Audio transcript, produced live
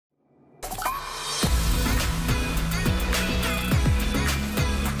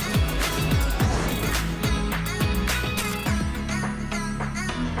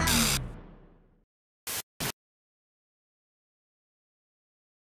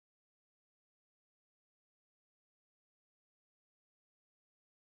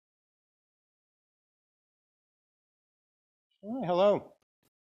All right, hello.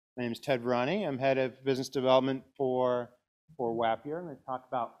 My name is Ted Verani. I'm head of business development for Wappier. I'm going to talk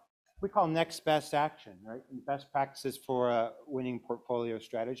about what we call next best action, right? Best practices for a winning portfolio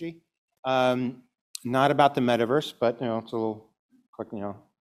strategy. Not about the metaverse, but it's a little quick.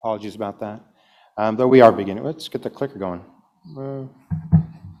 Apologies about that. Though we are beginning. Let's get the clicker going.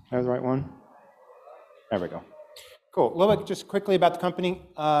 Have the right one. There we go. Cool. A little bit just quickly about the company.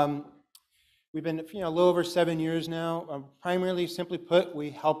 We've been a little over 7 years now. Primarily, simply put, we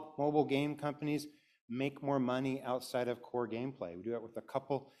help mobile game companies make more money outside of core gameplay. We do it with a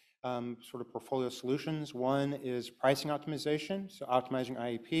couple sort of portfolio solutions. One is pricing optimization, so optimizing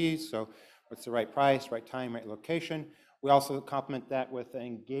IEPs, so what's the right price, right time, right location. We also complement that with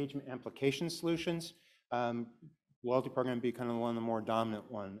engagement amplification solutions. Loyalty program be kind of one of the more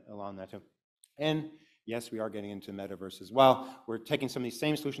dominant one along that too. And yes, we are getting into metaverse as well. We're taking some of these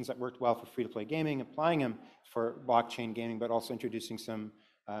same solutions that worked well for free-to-play gaming, applying them for blockchain gaming, but also introducing some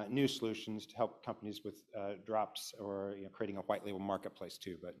new solutions to help companies with drops or creating a white label marketplace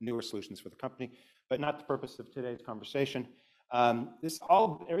too, but newer solutions for the company, but not the purpose of today's conversation.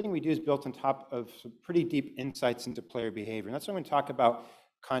 Everything we do is built on top of some pretty deep insights into player behavior. And that's what I'm going to talk about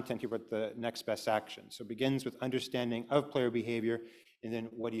content here with the next best action. So it begins with understanding of player behavior, and then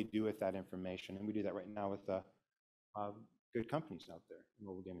what do you do with that information? And we do that right now with good companies out there in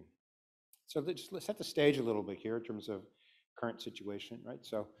mobile gaming. So let's set the stage a little bit here in terms of current situation, right?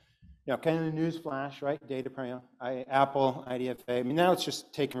 So, kind of the news flash, right? Data, Apple, IDFA. I mean, now it's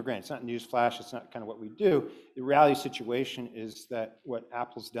just taken for granted. It's not news flash. It's not kind of what we do. The reality situation is that what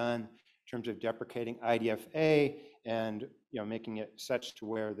Apple's done in terms of deprecating IDFA and making it such to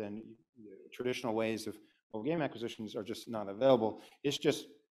where then traditional ways of mobile game acquisitions are just not available. It's just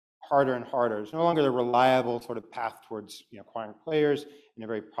harder and harder. It's no longer the reliable sort of path towards acquiring players in a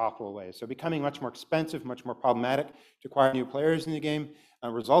very profitable way. So becoming much more expensive, much more problematic to acquire new players in the game.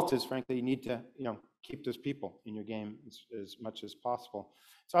 Result is, frankly, you need to keep those people in your game as much as possible.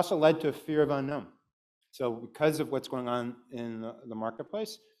 It's also led to a fear of unknown. So because of what's going on in the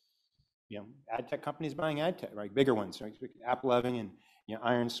marketplace, ad tech companies buying ad tech, right? Bigger ones, right? Apple having and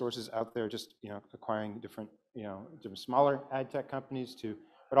iron sources out there, just acquiring different smaller ad tech companies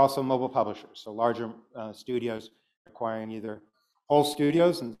but also mobile publishers. So larger studios acquiring either whole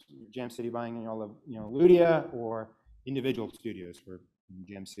studios, and Jam City buying all of Ludia, or individual studios where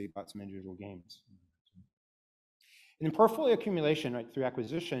Jam City bought some individual games. And in portfolio accumulation, right, through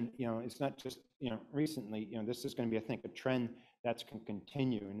acquisition, it's not just recently. This is going to be, I think, a trend that's going to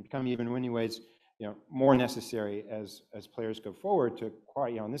continue and become even in many ways more necessary as players go forward to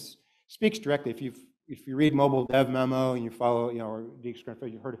acquire. And this speaks directly. If you read Mobile Dev Memo and you follow or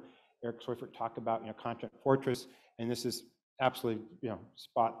you've heard Eric Seufert talk about Content Fortress, and this is absolutely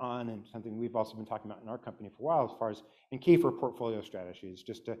spot on and something we've also been talking about in our company for a while as far as and key for portfolio strategies,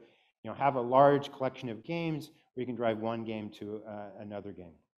 just to have a large collection of games where you can drive one game to another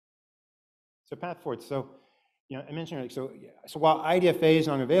game. So path forward. So I mentioned earlier, so while IDFA is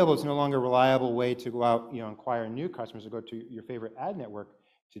unavailable, it's no longer a reliable way to go out acquire new customers or go to your favorite ad network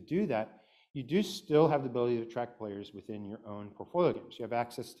to do that. You do still have the ability to track players within your own portfolio games. You have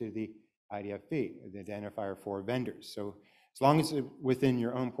access to the IDFV, the identifier for vendors. So as long as it's within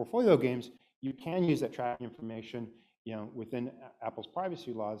your own portfolio games, you can use that tracking information within Apple's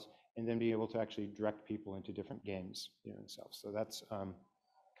privacy laws, and then be able to actually direct people into different games themselves. So that's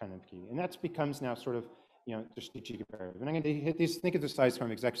kind of key. And that becomes now sort of the strategic imperative. And I'm going to hit these, think of the slides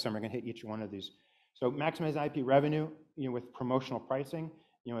from executive summary. I'm going to hit each one of these. So maximize IP revenue with promotional pricing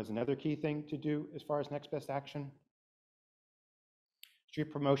is another key thing to do as far as next best action.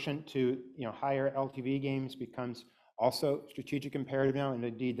 Street promotion to higher LTV games becomes also strategic imperative now, and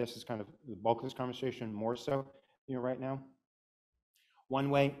indeed this is kind of the bulk of this conversation more so right now. One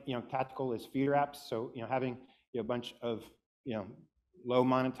way tactical is feeder apps. So having a bunch of low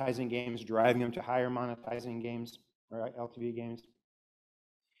monetizing games, driving them to higher monetizing games, right, LTV games.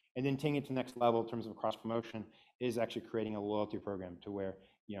 And then taking it to the next level in terms of cross promotion is actually creating a loyalty program to where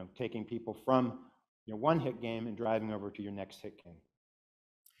taking people from one hit game and driving over to your next hit game.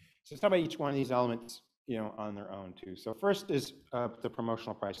 So let's talk about each one of these elements on their own too. So first is the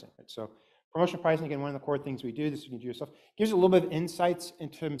promotional pricing. So promotional pricing, again, one of the core things we do, this you can do yourself, gives a little bit of insights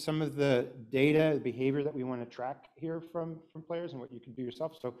into some of the data, the behavior that we want to track here from players and what you can do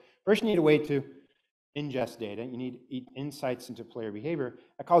yourself. So first you need a way to ingest data. You need insights into player behavior.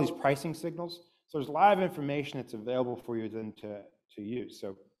 I call these pricing signals. So there's a lot of information that's available for you then to use.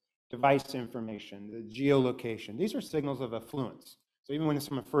 So device information, the geolocation, these are signals of affluence. So even when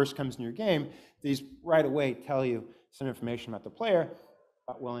someone first comes in your game, these right away tell you some information about the player,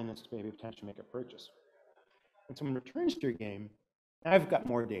 about willingness to maybe potentially make a purchase. when someone returns to your game, now I've got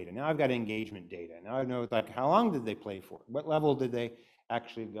more data. Now I've got engagement data. Now I know like how long did they play for? What level did they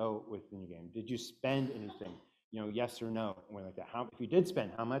actually go within your game? Did you spend anything? You know, yes or no, or like that. How, if you did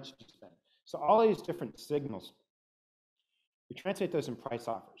spend, how much did you spend? So all these different signals, we translate those in price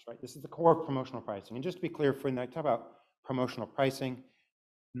offers, right? This is the core of promotional pricing. And just to be clear, when I talk about promotional pricing,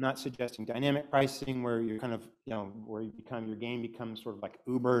 I'm not suggesting dynamic pricing where you're kind of, you know, where you become, your game becomes sort of like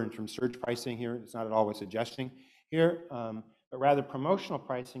Uber in terms of surge pricing here. It's not at all what suggesting here, but rather promotional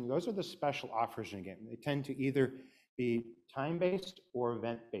pricing. Those are the special offers in a game. They tend to either be time-based or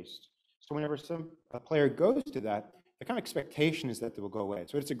event-based. So whenever a player goes to that, the kind of expectation is that they will go away.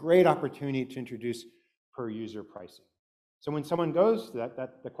 So it's a great opportunity to introduce per user pricing. So when someone goes to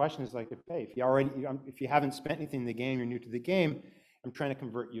that, the question is like, hey, if you haven't spent anything in the game, you're new to the game, I'm trying to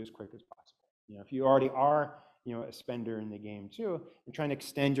convert you as quick as possible. You know, if you already are, you know, a spender in the game too, I'm trying to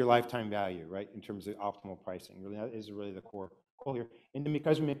extend your lifetime value, right, in terms of optimal pricing. Really, that is really the core goal here. And then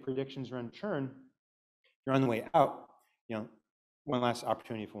because we make predictions around churn, you're on the way out, you know, one last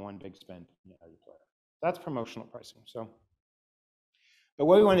opportunity for one big spend, you know, your player. That's promotional pricing. So, but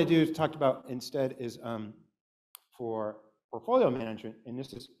what we want to do is talk about instead is for portfolio management, and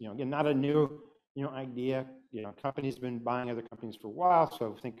this is, you know, again, not a new, you know, idea. You know, companies have been buying other companies for a while.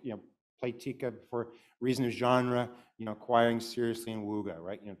 So think, you know, Playtika for reason of genre, you know, acquiring Seriously and Wooga,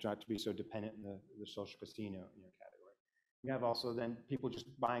 right? You know, not to be so dependent in the social casino, you know, category. You have also then people just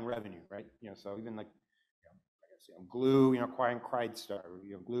buying revenue, right? You know, so even like, you know, I guess, you know, Glue, you know, acquiring CrowdStar,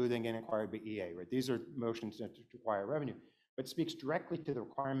 you know, Glue then getting acquired by EA, right? These are motions that require revenue, but speaks directly to the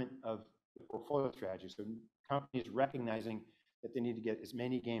requirement of the portfolio strategy. So companies recognizing that they need to get as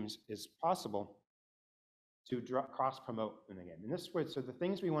many games as possible to cross-promote in the game. And this way, so the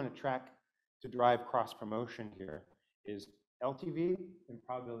things we want to track to drive cross-promotion here is LTV and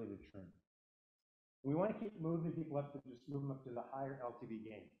probability to churn. We want to keep moving people up to just move them up to the higher LTV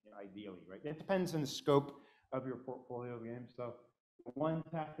game, you know, ideally, right? It depends on the scope of your portfolio of games. So one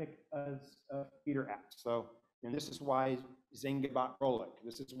tactic is feeder apps. So, and this is why Zynga bought Rolik.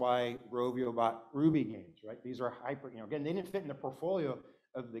 This is why Rovio bought Ruby Games, right? These are hyper, you know, again, they didn't fit in the portfolio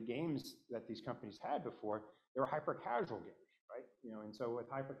of the games that these companies had before. They were hyper casual games, right? You know, and so with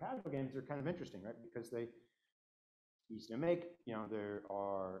hyper casual games, they're kind of interesting, right? Because they easy to make, you know, there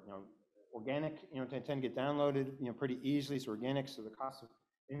are, you know, organic, you know, tend to get downloaded, you know, pretty easily. So organic, so the cost of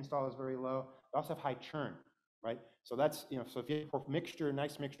install is very low. They also have high churn, right? So that's, you know, so if you have a mixture,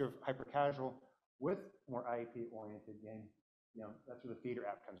 nice mixture of hyper casual with more IP-oriented game, you know, that's where the feeder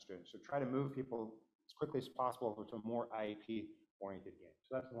app comes through. So try to move people as quickly as possible over to a more IP-oriented game.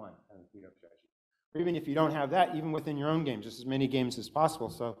 So that's one kind of feeder app strategy. Or even if you don't have that, even within your own games, just as many games as possible.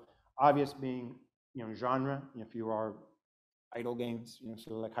 So obvious being, you know, genre. You know, if you are idle games, you know,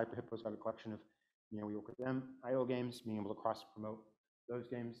 so like Hyper Hippo's got a collection of, you know, we work with them. Idle games, being able to cross promote those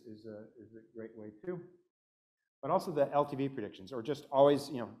games is a great way too. But also the LTV predictions, or just always,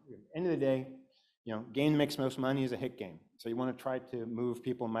 you know, end of the day, you know, game that makes most money is a hit game. So you want to try to move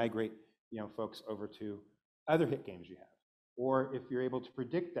people, migrate, you know, folks over to other hit games you have. Or if you're able to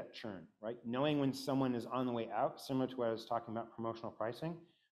predict that churn, right? Knowing when someone is on the way out, similar to what I was talking about promotional pricing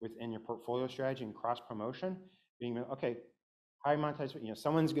within your portfolio strategy and cross promotion, being, okay, high monetization, you know,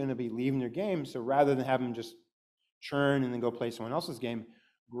 someone's going to be leaving their game. So rather than have them just churn and then go play someone else's game,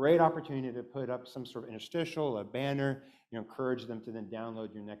 great opportunity to put up some sort of interstitial, a banner, you know, encourage them to then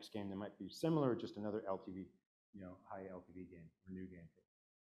download your next game that might be similar, just another LTV, you know, high LTV game or new game.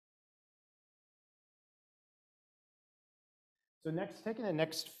 So next, taking the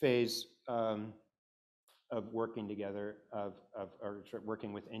next phase of working together, or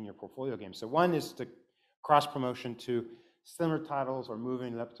working within your portfolio games. So one is to cross promotion to similar titles or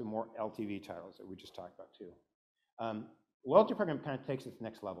moving it up to more LTV titles that we just talked about too. Loyalty program kind of takes it to the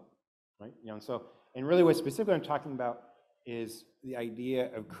next level, right? You know, and so, and really what specifically I'm talking about is the idea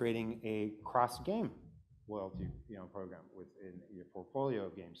of creating a cross-game loyalty, you know, program within your portfolio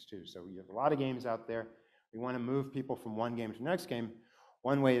of games too. So you have a lot of games out there. We want to move people from one game to the next game.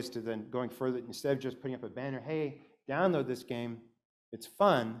 One way is to then going further, instead of just putting up a banner, hey, download this game, it's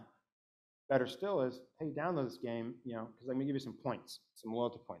fun. Better still is, hey, download this game, you know, because I'm going to give you some points, some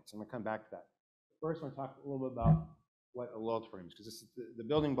loyalty points. I'm going to come back to that. First, I want to talk a little bit about what a loyalty program is, because this is the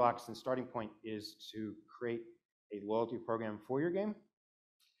building blocks and starting point is to create a loyalty program for your game.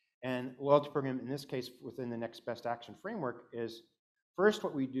 And loyalty program, in this case, within the next best action framework is, first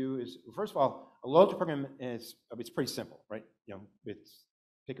what we do is, first of all, a loyalty program is, it's pretty simple, right? You know, it's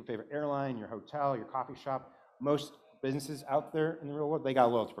pick a favorite airline, your hotel, your coffee shop. Most businesses out there in the real world, they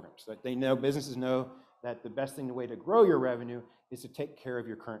got loyalty programs. That they know, businesses know that the best thing, the way to grow your revenue is to take care of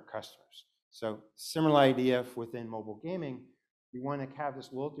your current customers. So similar idea within mobile gaming, you want to have this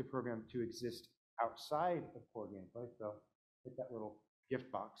loyalty program to exist outside of core gameplay. So hit that little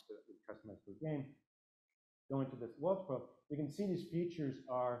gift box that we customize for the game. Go into this loyalty program. You can see these features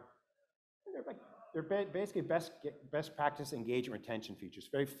are, they're basically best practice engagement retention features,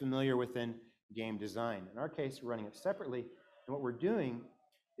 very familiar within game design. In our case, we're running it separately, and what we're doing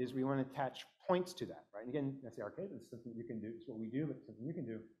is we want to attach points to that, right? And again, that's the arcade. It's something you can do. It's what we do, but something you can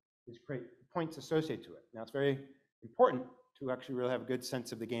do is create points associated to it. Now, it's very important to actually really have a good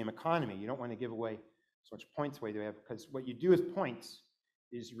sense of the game economy. You don't want to give away so much points away because what you do with points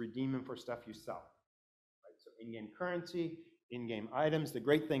is you redeem them for stuff you sell, right? So in-game currency, in-game items. The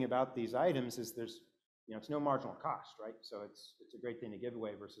great thing about these items is there's, it's no marginal cost, right? So it's a great thing to give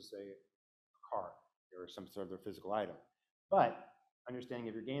away versus, say, a car or some sort of physical item. But understanding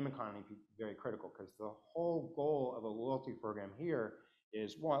of your game economy is very critical, because the whole goal of a loyalty program here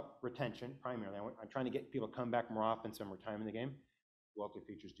is, well, retention primarily. I'm trying to get people to come back more often, spend more time in the game. Loyalty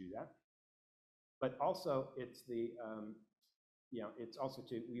features do that. But also, it's the it's also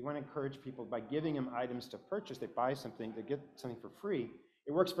we want to encourage people by giving them items to purchase. They buy something, they get something for free.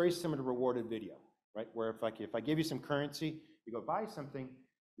 It works very similar to rewarded video, right? Where if I give you some currency, you go buy something,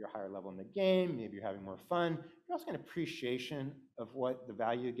 you're higher level in the game, maybe you're having more fun. You're also getting appreciation of what the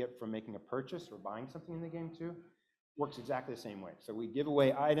value you get from making a purchase or buying something in the game too. Works exactly the same way. So we give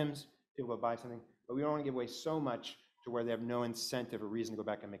away items, people will buy something, but we don't want to give away so much to where they have no incentive or reason to go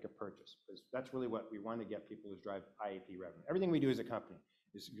back and make a purchase. Because that's really what we want to get people is drive IAP revenue. Everything we do as a company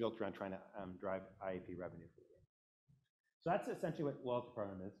is built around trying to drive IAP revenue for the game. So that's essentially what loyalty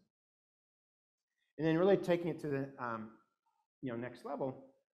program is. And then really taking it to the next level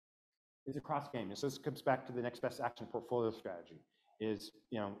is across game. So this comes back to the next best action portfolio strategy. Is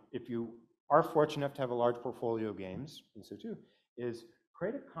if you are fortunate enough to have a large portfolio of games, and so too, is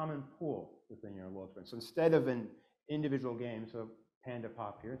create a common pool within your loyalty program. So instead of an individual game, so Panda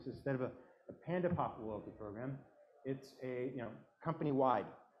Pop here, so instead of a Panda Pop loyalty program, it's a company-wide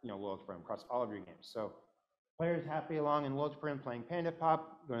loyalty program across all of your games. So players happy along in loyalty program playing Panda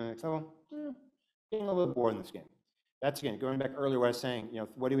Pop, going to the next level, getting a little bored in this game. That's, again, going back earlier what I was saying,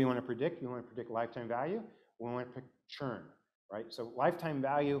 what do we want to predict? We want to predict lifetime value. We want to predict churn, right? So lifetime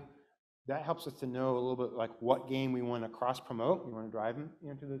value, that helps us to know a little bit like what game we want to cross-promote. We want to drive them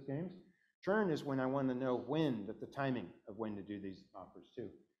into those games. Churn is when I want to know when, the timing of when to do these offers too.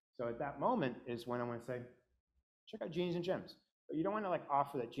 So at that moment is when I want to say, check out Genies and Gems. But you don't want to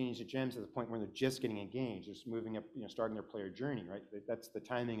offer that Genies and Gems at the point where they're just getting engaged, just moving up, starting their player journey, right? That's the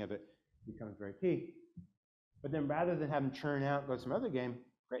timing of it becomes very key. But then rather than have them churn out, go to some other game,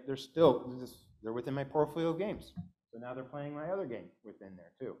 right? They're within my portfolio of games. So now they're playing my other game within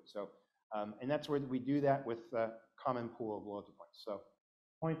there too. So, and that's where we do that with a common pool of loyalty points. So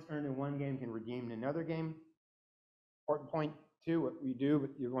points earned in one game can redeem in another game. Important point too, what we do, what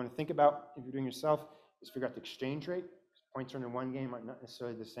you want to think about if you're doing yourself, is figure out the exchange rate. Points earned in one game are not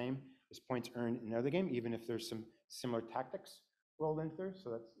necessarily the same as points earned in another game, even if there's some similar tactics rolled into there. So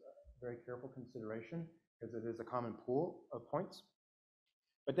that's a very careful consideration, because it is a common pool of points.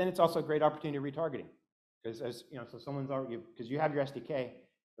 But then it's also a great opportunity to retargeting, because as so someone's already, because you have your SDK,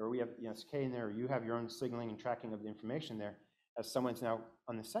 or we have SDK in there, or you have your own signaling and tracking of the information there. As someone's now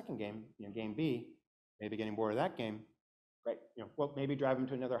on the second game, game B, maybe getting bored of that game, right? Well, maybe drive them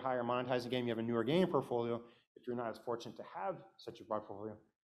to another higher monetizing game. You have a newer game portfolio. If you're not as fortunate to have such a broad portfolio,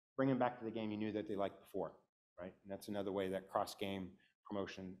 bring them back to the game you knew that they liked before, right? And that's another way that cross-game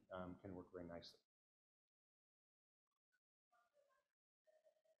promotion can work very nicely.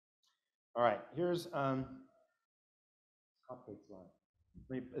 All right, here's complicated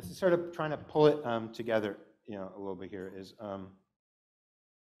slide. This is sort of trying to pull it together, a little bit here. Is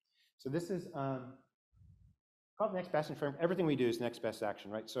so this is called next best action. Everything we do is next best action,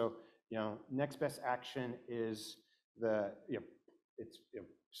 right? So next best action is the it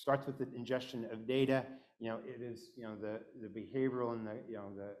starts with the ingestion of data. It is the behavioral and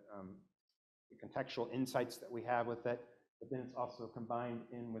the contextual insights that we have with it. But then it's also combined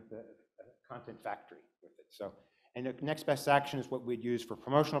in with the content factory with it. So, and the next best action is what we'd use for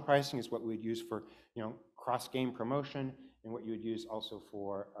promotional pricing, is what we'd use for cross-game promotion, and what you would use also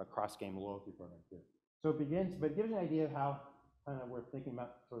for a cross-game loyalty program too. So it begins, but it gives you an idea of how kind of we're thinking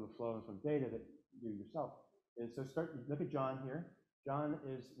about sort of the flow from data that you do yourself. And so look at John here. John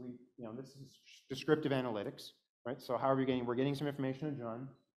is this is descriptive analytics, right? So however we're getting some information on John.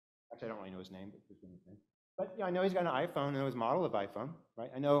 Actually, I don't really know his name, but just his name. But I know he's got an iPhone. I know his model of iPhone,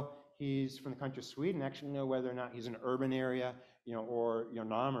 right? I know he's from the country of Sweden. I actually know whether or not he's in an urban area, or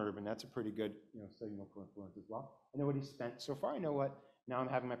non-urban. That's a pretty good signal for influence as well. I know what he spent so far. I know what Now I'm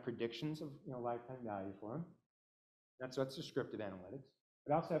having my predictions of lifetime value for them. That's descriptive analytics.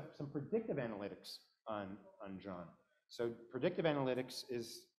 But I also have some predictive analytics on John. So predictive analytics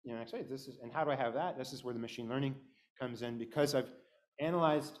is, actually this is, and how do I have that? This is where the machine learning comes in, because I've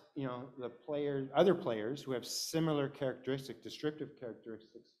analyzed, the other players who have similar characteristics, descriptive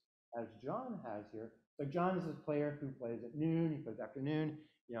characteristics as John has here. So John is a player who plays at noon, he plays afternoon.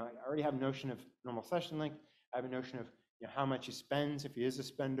 I already have a notion of normal session length. I have a notion of how much he spends, if he is a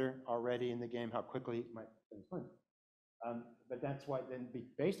spender already in the game, how quickly he might spend his money. But that's why then,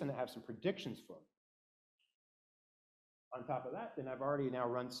 based on that, I have some predictions for him. On top of that, then I've already now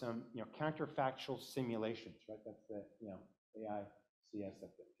run some counterfactual simulations, right? That's the AI CS up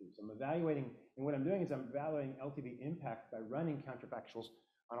there too. So I'm evaluating, and what I'm doing is I'm evaluating LTV impact by running counterfactuals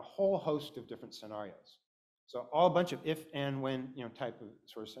on a whole host of different scenarios. So all a bunch of if and when type of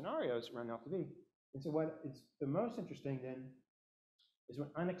sort of scenarios run LTV. And so what is the most interesting then is when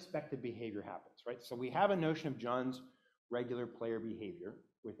unexpected behavior happens, right? So we have a notion of John's regular player behavior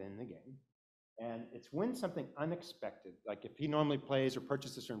within the game. And it's when something unexpected, like if he normally plays or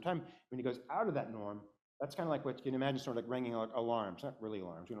purchases a certain time, when he goes out of that norm, that's kind of like what you can imagine, sort of like ringing alarms. Not really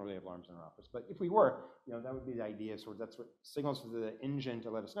alarms, we don't really have alarms in our office, but if we were, that would be the idea. So that's what signals to the engine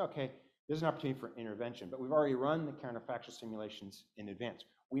to let us know, okay, there's an opportunity for intervention, but we've already run the counterfactual simulations in advance.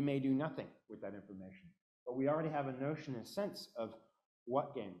 We may do nothing with that information, but we already have a notion and sense of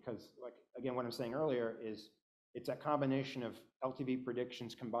what game, because like, again, what I'm saying earlier is it's a combination of LTV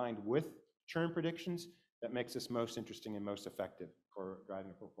predictions combined with churn predictions that makes this most interesting and most effective for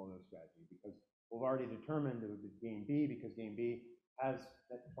driving a portfolio strategy, because we've already determined it would be game B, because game B has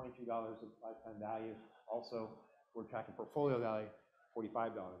that $22 of lifetime value. Also, we're tracking portfolio value, $45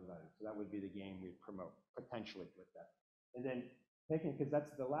 of value. So that would be the game we'd promote potentially with that. And then taking, because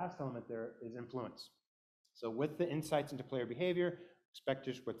that's the last element there, is influence. So with the insights into player behavior,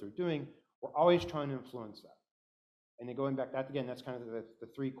 expectors, what they're doing, we're always trying to influence that. And then going back, that again, that's kind of the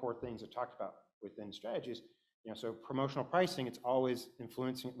three core things I talked about within strategies. So promotional pricing, it's always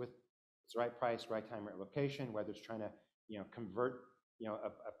influencing it with it's the right price, right time, right location, whether it's trying to convert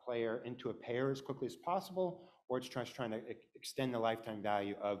a player into a payer as quickly as possible, or it's trying to extend the lifetime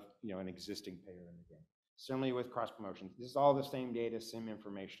value of an existing payer in the game. Similarly with cross promotions, this is all the same data, same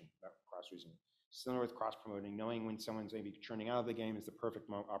information about cross reasoning. Similar with cross promoting, knowing when someone's maybe churning out of the game is the perfect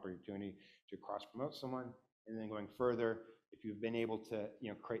opportunity to cross promote someone. And then going further, if you've been able to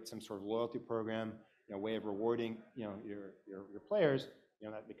create some sort of loyalty program, way of rewarding your players,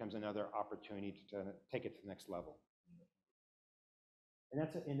 that becomes another opportunity to take it to the next level. And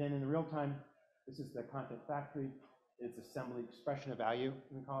and then in the real time, this is the content factory. It's assembly expression of value,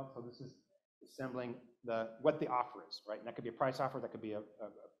 we call it. So this is assembling what the offer is, right? And that could be a price offer, that could be a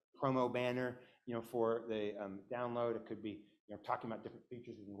promo banner, for the download. It could be talking about different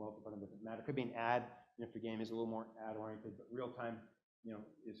features of the loyalty program, doesn't matter. It could be an ad. If your game is a little more ad oriented, but real time,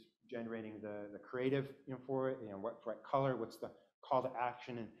 is generating the creative, for it. What right color, what's the call to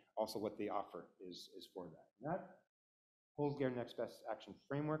action, and also what the offer is for that. And that pulls together next best action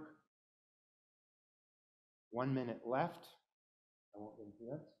framework. 1 minute left. I won't get into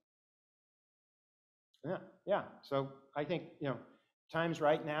that. Yeah. So I think time's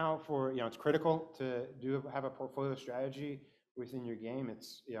right now for it's critical to have a portfolio strategy within your game.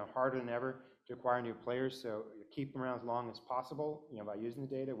 It's harder than ever to acquire new players, so keep them around as long as possible. By using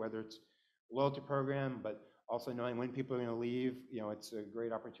the data, whether it's a loyalty program, but also knowing when people are going to leave. It's a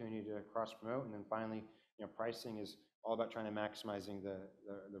great opportunity to cross promote, and then finally, pricing is all about trying to maximizing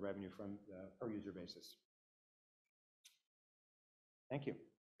the revenue from the per user basis. Thank you.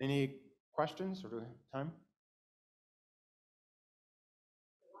 Any questions or do we have time?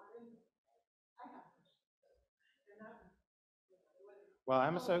 Well,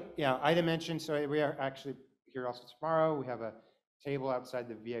 I'm also, Ida mentioned, so we are actually here also tomorrow. We have a table outside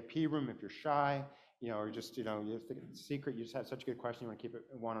the VIP room if you're shy, or just, you think it's a secret, you just have such a good question, you want to keep it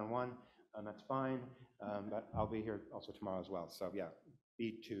one-on-one, that's fine. But I'll be here also tomorrow as well. So yeah,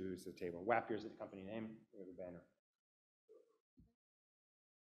 B2 is the table. Wappier is the company name. We have a banner.